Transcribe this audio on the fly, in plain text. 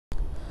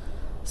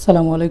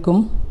আসসালামু আলাইকুম।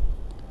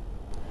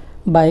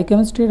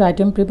 বায়োকেমিস্ট্রির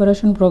item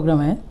preparation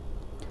প্রোগ্রামে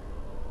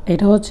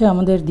এটা হচ্ছে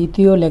আমাদের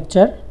দ্বিতীয়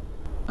লেকচার।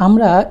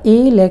 আমরা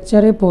এই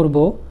লেকচারে পড়ব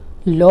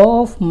law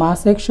of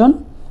mass action,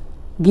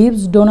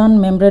 Gibbs ডোনান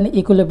membrane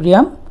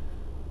equilibrium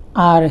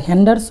R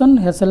Henderson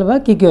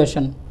হেসেলবার্গ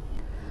equation.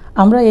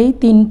 আমরা এই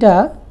তিনটা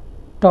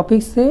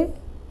টপিকসে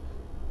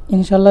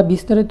ইনশাল্লাহ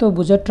বিস্তারিত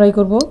বোঝার ট্রাই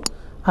করব,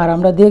 আর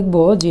আমরা দেখব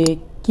যে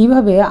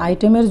কিভাবে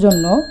আইটেমের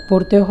জন্য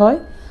পড়তে হয়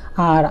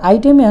আর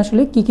আইটেমে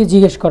আসলে কী কী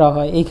জিজ্ঞেস করা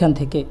হয় এইখান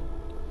থেকে।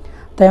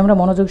 তাই আমরা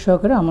মনোযোগ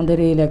সহকারে আমাদের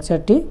এই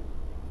লেকচারটি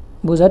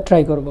বোঝার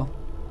ট্রাই করব।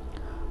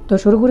 তো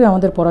শুরু করি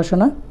আমাদের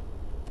পড়াশোনা।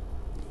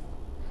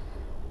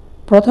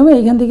 প্রথমে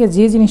এইখান থেকে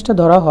যে জিনিসটা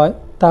ধরা হয়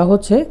তা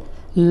হচ্ছে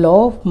ল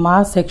অফ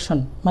মাস অ্যাকশন,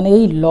 মানে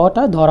এই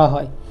লটা ধরা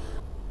হয়।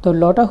 তো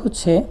লটা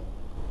হচ্ছে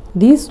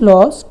this law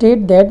state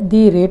that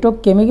the rate of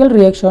chemical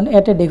reaction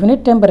at a definite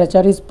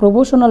temperature is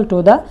proportional to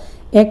the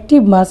active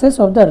মাসেস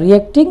of the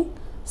reacting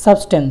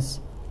substance.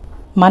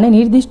 মানে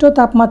নির্দিষ্ট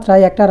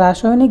তাপমাত্রায় একটা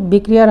রাসায়নিক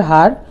বিক্রিয়ার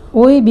হার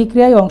ওই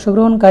বিক্রিয়ায়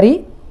অংশগ্রহণকারী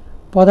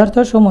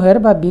পদার্থসমূহের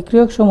বা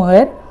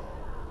বিক্রিয়কসমূহের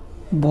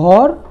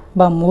ভর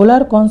বা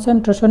মোলার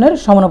কনসেন্ট্রেশনের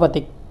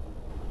সমানুপাতিক।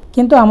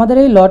 কিন্তু আমাদের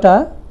এই লটা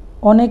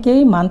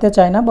অনেকেই মানতে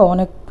চায় না বা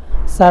অনেক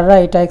স্যাররা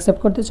এটা অ্যাকসেপ্ট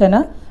করতে চায় না,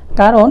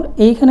 কারণ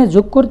এইখানে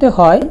যোগ করতে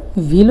হয়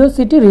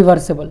ভেলোসিটি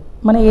রিভার্সিবল,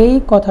 মানে এই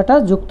কথাটা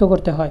যুক্ত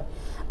করতে হয়।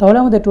 তাহলে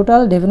আমাদের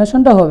টোটাল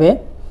ডেফিনেশনটা হবে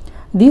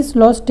This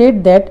law states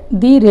that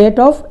the rate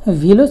of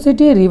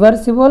velocity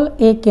reversible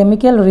a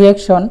chemical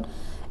reaction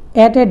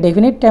at a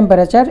definite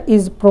temperature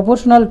is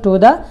proportional to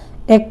the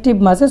active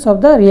masses of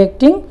the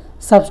reacting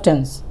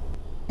substance.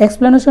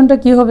 Explanation টা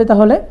কি হবে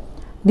তাহলে?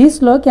 This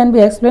law can be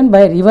explained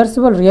by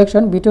reversible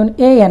reaction between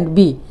A and B.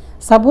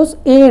 Suppose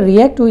A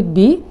react with B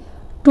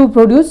to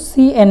produce C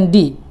and D,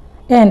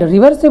 and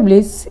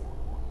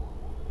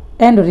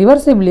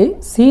reversibly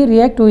C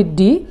react with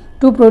D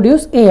to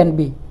produce A and B.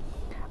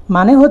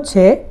 মানে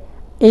হচ্ছে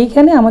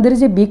এইখানে আমাদের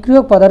যে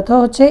বিক্রিয়ক পদার্থ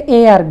হচ্ছে এ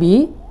আর B,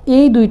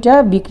 এই দুইটা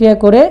বিক্রিয়া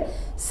করে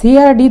সি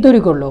আর ডি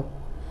তৈরি করলো।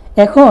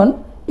 এখন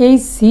এই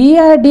সি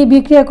আর ডি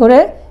বিক্রিয়া করে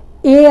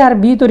এ আর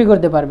বি তৈরি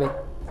করতে পারবে।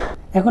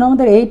 এখন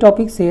আমাদের এই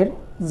টপিক্সের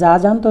যা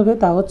জানতে হবে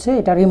তা হচ্ছে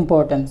এটার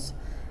ইম্পর্টেন্স।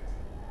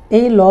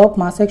 এই ল অফ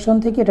মাস অ্যাকশন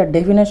থেকে এটার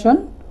ডেফিনেশন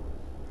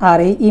আর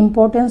এই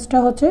ইম্পর্টেন্সটা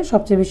হচ্ছে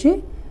সবচেয়ে বেশি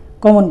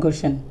কমন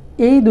কোশ্চেন।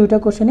 এই দুইটা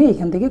কোশ্চেনই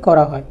এখান থেকে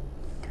করা হয়,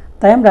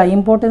 তাই আমরা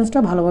ইম্পর্টেন্সটা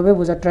ভালোভাবে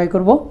বোঝার ট্রাই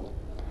করব।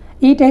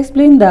 It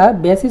explains the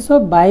basis of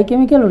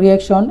biochemical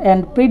reaction and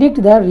predict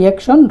the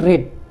reaction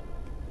rate.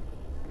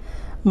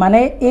 মানে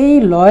এই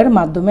লয়ের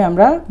মাধ্যমে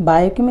আমরা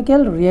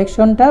বায়োকেমিক্যাল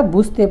রিয়াকশনটা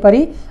বুঝতে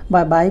পারি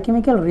বা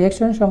বায়োকেমিক্যাল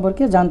রিয়াকশন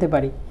সম্পর্কে জানতে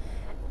পারি।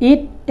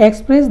 ইট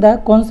express the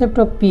concept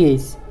of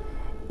pH,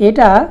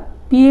 এটা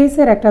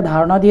পিএইচের একটা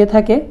ধারণা দিয়ে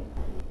থাকে।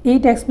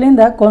 ইট explain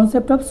the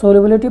concept of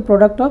solubility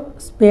product of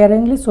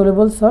স্পেয়ারিংলি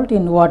soluble salt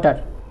in water.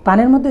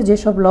 পানির মধ্যে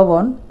যেসব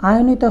লবণ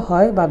আয়নিত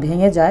হয় বা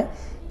ভেঙে যায়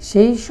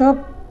সেই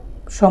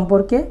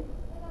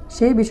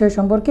বিষয়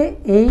সম্পর্কে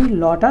এই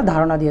লটা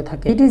ধারণা দিয়ে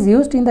থাকে। It is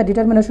used in the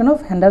determination of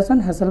Henderson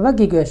হেসেলবার্গ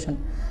equation.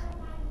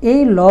 এই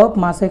ল অফ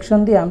মাস অ্যাকশন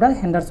দিয়ে আমরা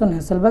হেন্ডারসন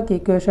হেসেলবার্গ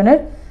ইকুয়েশনের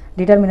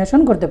ডিটারমিনেশন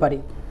করতে পারি।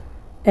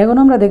 এখন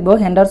আমরা দেখব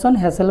Henderson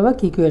হেসেলবার্গ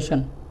equation.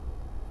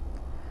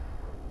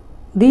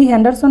 The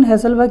Henderson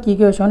হেসেলবার্গ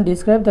equation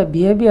describe the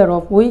behaviour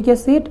of week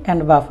acid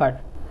and buffer.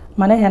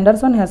 মানে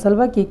Henderson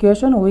হেসেলবার্গ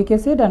equation week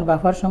acid and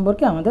buffer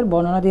সম্পর্কে আমাদের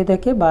বর্ণনা দিয়ে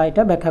থাকে বা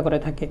এটা ব্যাখ্যা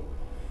করে থাকে।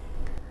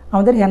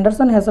 আমাদের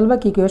হেন্ডারসন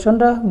হেসেলবার্গ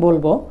ইকুয়েশনটা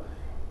বলবো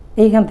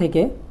এইখান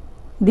থেকে।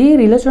 দি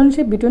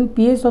relationship between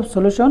pH of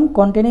solution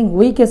containing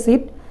week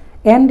acid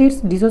and it's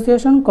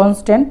dissociation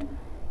constant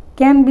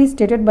can be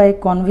stated by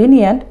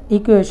convenient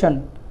equation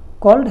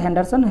called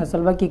Henderson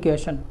হেসেলবার্গ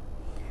equation.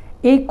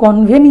 এই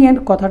কনভেনিয়েন্ট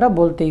কথাটা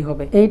বলতেই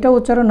হবে, এইটা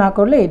উচ্চারণ না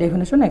করলে এই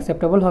ডেফিনেশন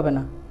অ্যাকসেপ্টেবল হবে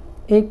না।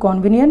 এই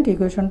কনভেনিয়েন্ট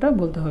ইকুয়েশনটা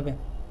বলতে হবে।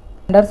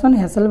 হেন্ডারসন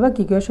হেসেলবার্গ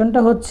ইকুয়েশনটা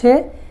হচ্ছে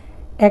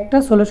একটা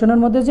সলিউশনের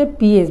মধ্যে যে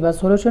পিএইচ বা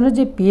সলিউশনের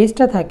যে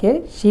পিএইচটা থাকে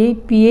সেই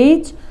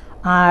পিএইচ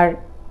আর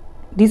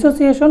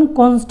ডিসোসিয়েশন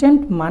কনস্ট্যান্ট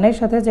মানের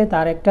সাথে যে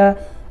তার একটা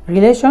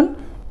রিলেশন,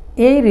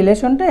 এই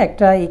রিলেশনটা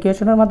একটা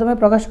ইকুয়েশনের মাধ্যমে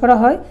প্রকাশ করা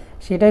হয়,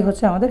 সেটাই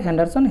হচ্ছে আমাদের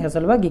হেন্ডারসন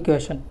হেসেলবার্গ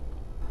ইকুয়েশন।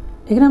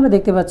 এখানে আমরা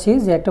দেখতে পাচ্ছি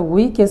যে একটা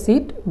উইক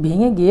অ্যাসিড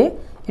ভেঙে গিয়ে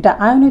এটা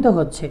আয়নিত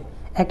হচ্ছে,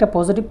 একটা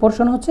পজিটিভ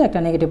পোর্শন হচ্ছে, একটা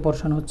নেগেটিভ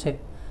পোর্শন হচ্ছে,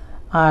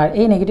 আর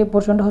এই নেগেটিভ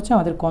পোর্শনটা হচ্ছে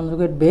আমাদের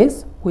কনজুগেট বেস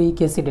উইক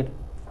অ্যাসিডের।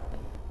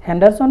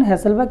 হেন্ডারসন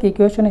হেসেলবার্গ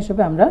ইকুয়েশন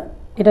হিসেবে আমরা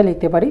এটা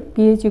লিখতে পারি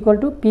pH equal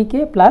to PK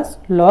plus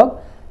log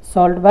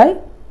salt by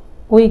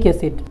week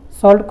acid,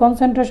 salt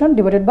concentration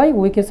divided by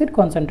week acid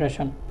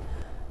concentration.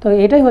 তো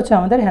এটাই হচ্ছে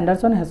আমাদের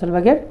হেন্ডারসন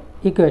হেসেলবার্গের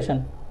ইকুয়েশন।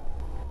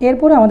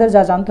 এরপরে আমাদের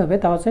যা জানতে হবে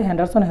তা হচ্ছে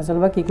হেন্ডারসন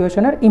হেসেলবার্গ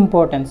ইকুয়েশনের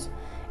ইম্পর্টেন্স।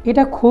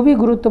 এটা খুবই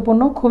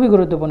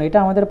গুরুত্বপূর্ণ, এটা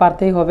আমাদের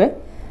পারতেই হবে।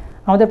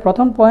 আমাদের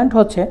প্রথম পয়েন্ট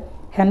হচ্ছে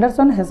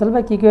Henderson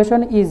হেসেলবার্গ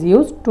equation is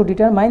used to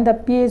determine the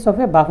pH of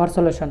A buffer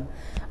solution.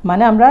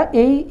 মানে আমরা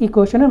এই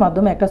ইকুয়েশনের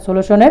মাধ্যমে একটা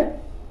সলিউশনের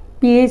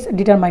পিএইচ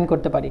ডিটারমাইন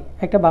করতে পারি,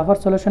 একটা বাফার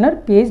সলিউশনের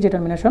পিএইচ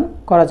ডিটারমিনেশন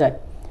করা যায়।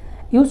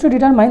 Use to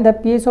determine the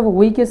pH of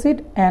week acid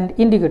and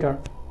indicator.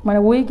 মানে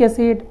উইক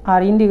অ্যাসিড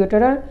আর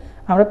ইন্ডিকেটরের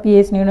আমরা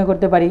পিএইচ নির্ণয়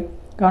করতে পারি,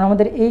 কারণ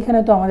আমাদের এইখানে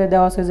তো আমাদের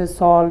দেওয়া আছে যে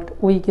সল্ট,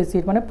 উইক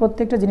অ্যাসিড, মানে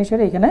প্রত্যেকটা জিনিসের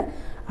এখানে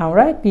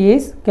আমরা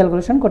পিএইচ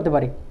ক্যালকুলেশন করতে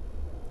পারি।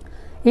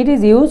 It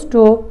is use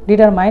to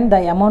determine the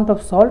amount of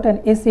salt and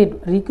acid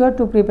required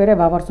to prepare a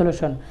buffer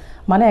solution,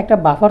 মানে একটা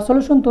বাফার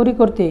সলিউশন তৈরি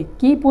করতে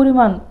কী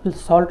পরিমাণ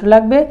সল্ট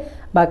লাগবে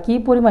বা কী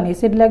পরিমাণ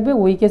অ্যাসিড লাগবে,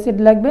 উইক অ্যাসিড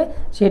লাগবে,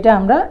 সেটা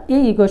আমরা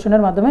এই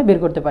ইকুয়েশনের মাধ্যমে বের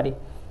করতে পারি।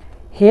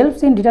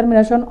 Helps in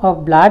determination of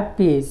blood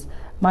pH,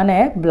 মানে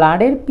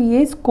ব্লাডের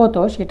পিএইচ কত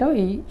সেটাও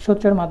এই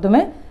সূত্রের মাধ্যমে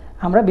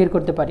আমরা বের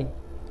করতে পারি।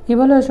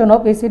 Evaluation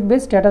of acid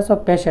base status of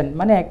patient,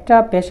 মানে একটা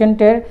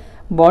পেশেন্টের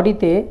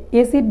বডিতে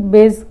অ্যাসিড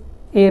বেস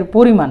এর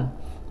পরিমাণ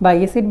বা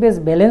অ্যাসিড বেস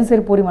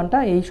ব্যালেন্সের পরিমাণটা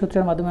এই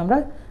সূত্রের মাধ্যমে আমরা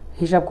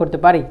হিসাব করতে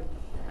পারি।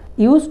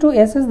 Use to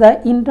assess the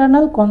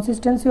internal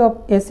consistency of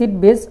acid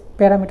base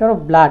parameter of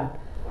blood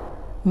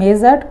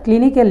measured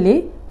clinically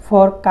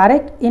for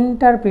correct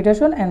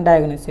interpretation and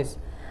diagnosis,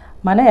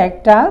 মানে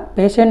একটা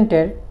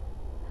পেশেন্টের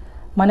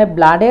মানে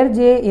ব্লাডের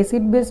যে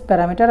অ্যাসিড বেস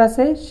প্যারামিটার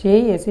আছে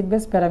সেই অ্যাসিড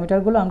বেস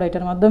প্যারামিটারগুলো আমরা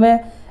এটার মাধ্যমে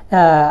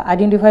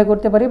আইডেন্টিফাই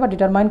করতে পারি বা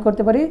ডিটারমাইন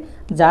করতে পারি,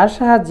 যার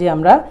সাহায্যে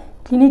আমরা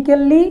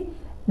ক্লিনিক্যালি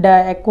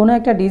কোনো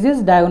একটা ডিজিজ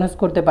ডায়াগনোস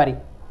করতে পারি।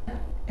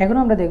 এখন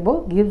আমরা দেখব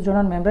গিবস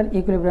ডোনান মেমব্রেন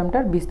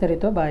ইকুইলিব্রিয়ামটার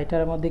বিস্তারিত বা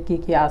এটার মধ্যে কী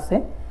কী আছে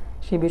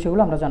সেই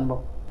বিষয়গুলো আমরা জানব।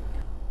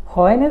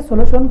 When a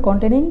solution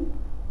containing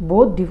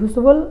both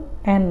ডিফিউসিবল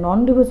and non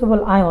ডিফিউসিবল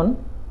ion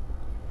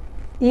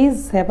is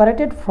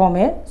separated from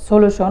a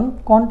solution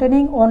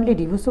containing only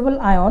diffusible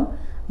ion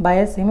by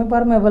a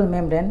semi-permeable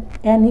membrane,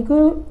 an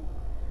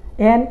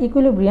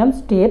equilibrium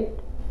state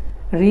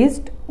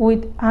reached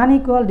with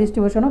unequal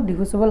distribution of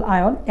diffusible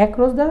ion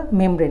across the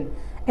membrane,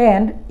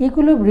 and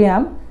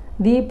equilibrium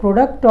the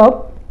product of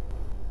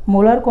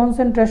molar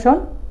concentration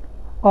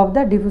of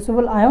the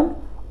diffusible ion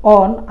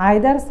on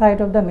either side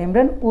of the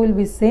membrane will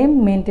be same,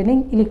 maintaining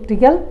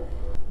electrical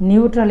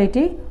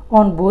neutrality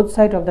on both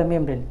sides of the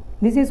membrane.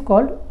 This is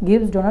called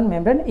Gibbs Donan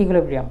membrane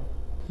equilibrium.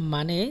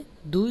 মানে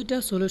দুইটা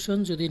solution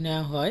যদি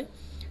নেওয়া হয়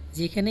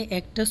যেখানে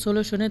একটা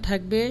সলিউশনে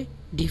থাকবে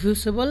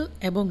ডিফিউসিবল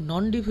এবং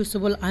নন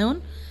ডিফিউসিবল ion,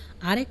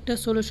 আরেকটা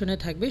সলিউশনে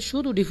থাকবে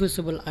শুধু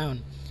ডিফিউসিবল আয়ন,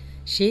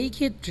 সেই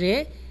ক্ষেত্রে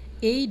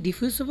এই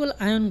ডিফিউসিবল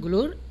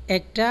আয়নগুলোর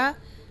একটা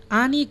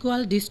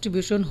আনইকুয়াল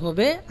ডিস্ট্রিবিউশন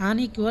হবে,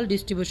 আনইকুয়াল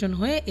ডিস্ট্রিবিউশন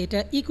হয়ে এটা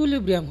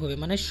ইকুইলিব্রিয়াম হবে,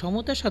 মানে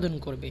সমতা সাধন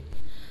করবে।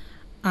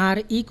 আর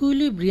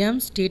ইকুইলিব্রিয়াম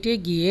স্টেটে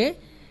গিয়ে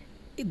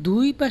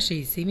দুই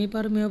পাশেই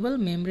সেমিপারমেবল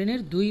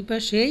মেমব্রেনের দুই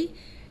পাশেই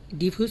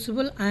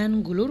ডিফিউসিবল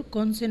আয়নগুলোর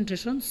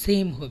কনসেন্ট্রেশন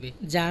সেম হবে,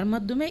 যার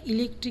মাধ্যমে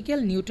ইলেকট্রিক্যাল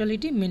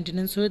নিউট্রালিটি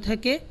মেনটেন্যান্স হয়ে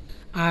থাকে।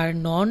 আর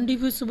নন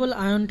ডিফিউসিবল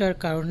আয়নটার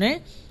কারণে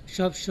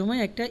সবসময়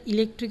একটা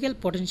ইলেকট্রিক্যাল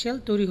পটেনশিয়াল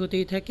তৈরি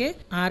হতেই থাকে,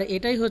 আর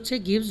এটাই হচ্ছে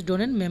গিবস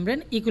ডোনান মেমব্রেন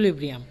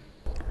ইকুইলিব্রিয়াম।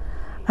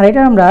 আর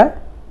এটা আমরা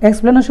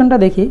এক্সপ্লেনেশনটা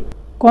দেখি।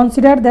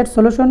 Consider that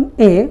solution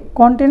A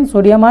contain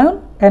sodium ion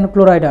and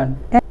chloride ion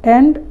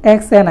and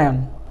XN ion,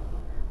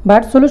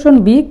 but solution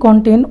B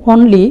contain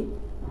only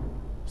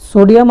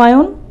sodium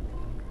ion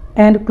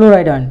and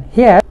chloride ion.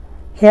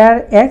 Here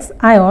X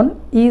ion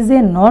is a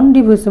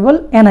non-diffusible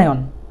anion.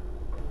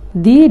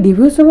 The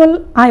diffusible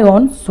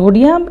ion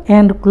sodium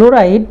and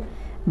chloride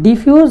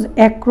diffuse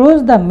across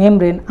the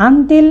membrane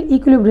until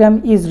equilibrium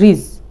is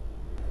reached.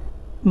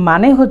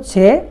 মানে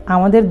হচ্ছে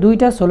আমাদের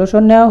দুইটা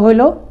solution নেওয়া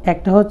হইলো,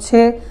 একটা হচ্ছে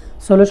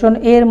solution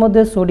A এর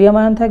মধ্যে সোডিয়াম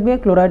আয়ন থাকবে,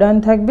 ক্লোরাইড আয়ন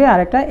থাকবে, আর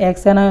একটা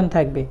XN আয়ন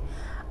থাকবে,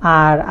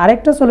 আর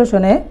আরেকটা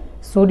সলিউশনে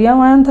সোডিয়াম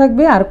আয়ন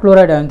থাকবে আর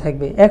ক্লোরাইড আয়ন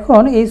থাকবে।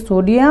 এখন এই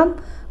সোডিয়াম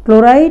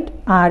ক্লোরাইড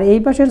আর এই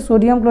পাশের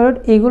সোডিয়াম ক্লোরাইড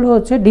এইগুলো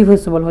হচ্ছে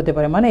ডিফিউসিবল হতে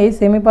পারে, মানে এই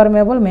সেমি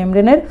পারমেবল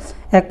মেমব্রেনের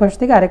এক পাশ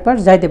থেকে আরেক পাশ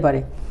যাইতে পারে।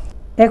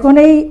 এখন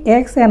এই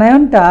XN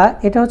আয়নটা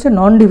এটা হচ্ছে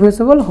নন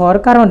ডিফিউসিবল হওয়ার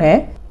কারণে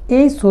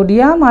এই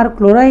সোডিয়াম আর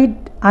ক্লোরাইড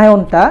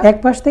আয়নটা এক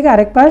পাশ থেকে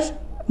আরেক পাশ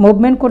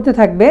মুভমেন্ট করতে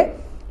থাকবে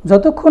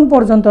যতক্ষণ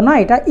পর্যন্ত না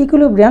এটা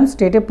ইকুইলিব্রিয়াম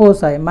স্টেটে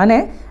পৌঁছায়, মানে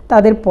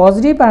তাদের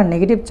পজিটিভ আর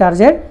নেগেটিভ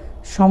চার্জের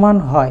সমান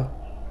হয়।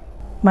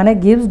 মানে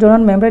গিবস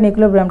ডোনান মেমব্রেন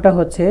ইকুইলিব্রিয়ামটা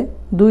হচ্ছে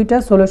দুইটা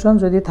সলিউশন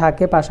যদি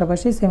থাকে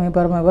পাশাপাশি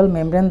সেমিপারমেবল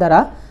মেমব্রেন দ্বারা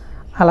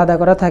আলাদা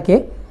করা থাকে,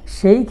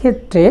 সেই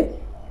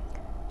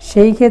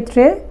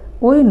ক্ষেত্রে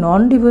ওই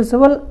নন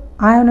ডিফিউসিবল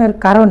আয়নের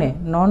কারণে,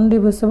 নন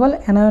ডিফিউসিবল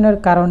অ্যানায়নের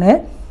কারণে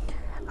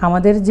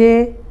আমাদের যে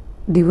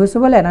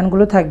ডিফিউসিবল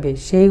অ্যানায়নগুলো থাকবে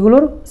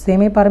সেইগুলোর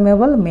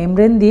সেমিপারমেবল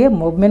মেমব্রেন দিয়ে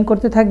মুভমেন্ট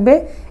করতে থাকবে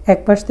এক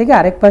পাশ থেকে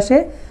আরেক পাশে,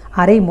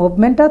 আর এই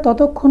মুভমেন্টটা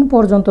ততক্ষণ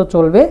পর্যন্ত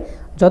চলবে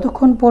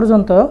যতক্ষণ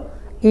পর্যন্ত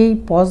এই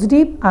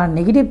পজিটিভ আর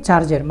নেগেটিভ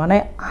চার্জের মানে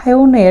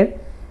আয়নের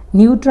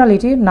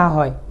নিউট্রালিটি না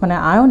হয়, মানে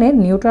আয়নের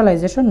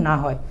নিউট্রালাইজেশন না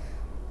হয়,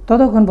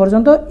 ততক্ষণ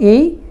পর্যন্ত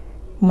এই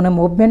মানে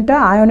মুভমেন্টটা,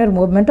 আয়নের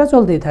মুভমেন্টটা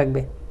চলতেই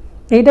থাকবে।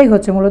 এইটাই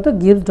হচ্ছে মূলত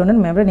Gibbs ডোনান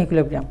membrane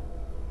equilibrium.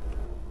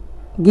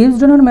 Gibbs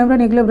ডোনান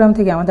membrane equilibrium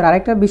থেকে আমাদের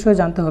আরেকটা বিষয়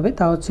জানতে হবে,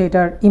 তা হচ্ছে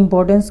এটার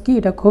ইম্পর্টেন্স কি।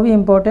 এটা খুবই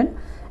ইম্পর্টেন্ট,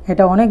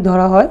 এটা অনেক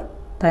ধরা হয়,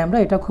 তাই আমরা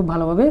এটা খুব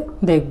ভালোভাবে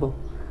দেখব।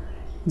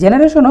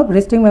 Generation of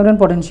resting membrane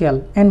potential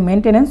and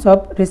maintenance of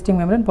resting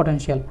membrane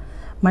potential,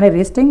 মানে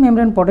রেস্টিং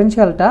মেমব্রেন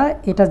পটেনশিয়ালটা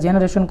এটা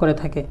জেনারেশন করে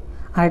থাকে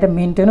আর এটা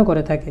মেনটেনও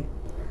করে থাকে।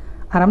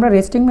 আর আমরা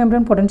রেস্টিং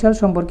মেমব্রেন পটেনশিয়াল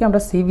সম্পর্কে আমরা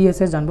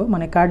সিভিএসে জানবো,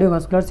 মানে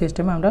কার্ডিওভাস্কুলার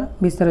সিস্টেমে আমরা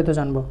বিস্তারিত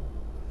জানবো।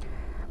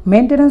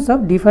 Maintenance of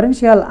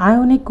differential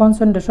ionic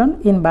concentration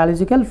in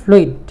biological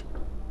fluid,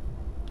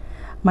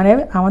 মানে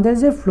আমাদের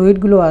যে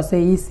ফ্লুইডগুলো আছে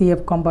ইসিএফ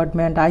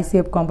কম্পার্টমেন্ট,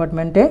 আইসিএফ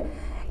কম্পার্টমেন্টে,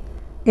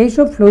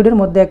 এইসব ফ্লুইডের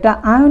মধ্যে একটা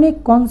আয়নিক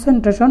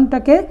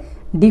কনসেন্ট্রেশনটাকে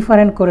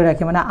ডিফারেন্ট করে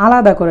রাখে, মানে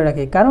আলাদা করে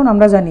রাখে। কারণ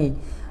আমরা জানি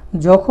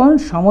যখন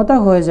সমতা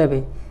হয়ে যাবে,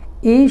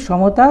 এই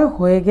সমতা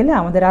হয়ে গেলে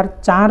আমাদের আর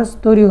চার্জ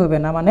তৈরি হবে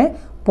না, মানে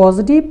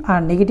পজিটিভ আর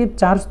নেগেটিভ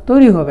চার্জ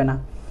তৈরি হবে না।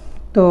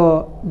 তো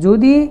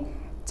যদি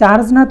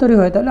চার্জ না তৈরি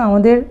হয় তাহলে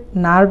আমাদের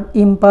নার্ভ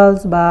ইম্পালস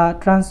বা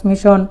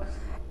ট্রান্সমিশন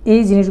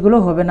এই জিনিসগুলো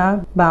হবে না,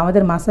 বা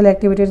আমাদের মাসেল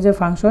অ্যাক্টিভিটির যে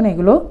ফাংশন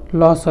এগুলো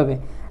লস হবে।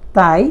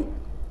 তাই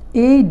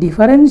এই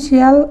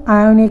ডিফারেন্সিয়াল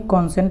আয়নিক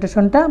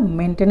কনসেন্ট্রেশনটা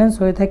মেনটেনেন্স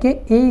হয়ে থাকে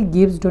এই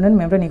গিবস ডোনান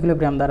মেমব্রেন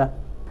ইকুইলিব্রিয়াম দ্বারা।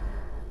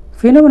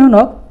 ফিনোমেনন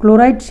of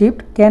chloride shift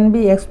can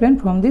be explain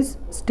from this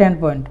stand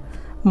point,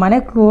 মানে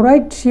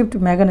ক্লোরাইড শিফট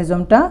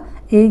মেকানিজমটা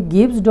এই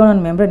গিবস ডোনান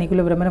মেমব্রেন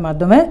ইকুইলিব্রিয়ামের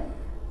মাধ্যমে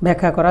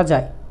ব্যাখ্যা করা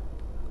যায়।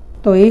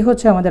 তো এই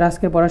হচ্ছে আমাদের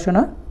আজকের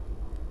পড়াশোনা।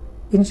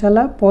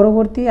 ইনশাল্লাহ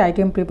পরবর্তী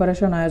আইটেম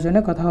প্রিপারেশন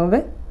আয়োজনে কথা হবে।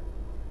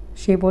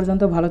 সেই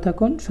পর্যন্ত ভালো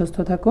থাকুন, সুস্থ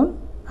থাকুন,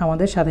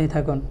 আমাদের সাথেই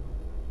থাকুন।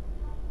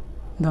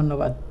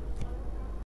 ধন্যবাদ।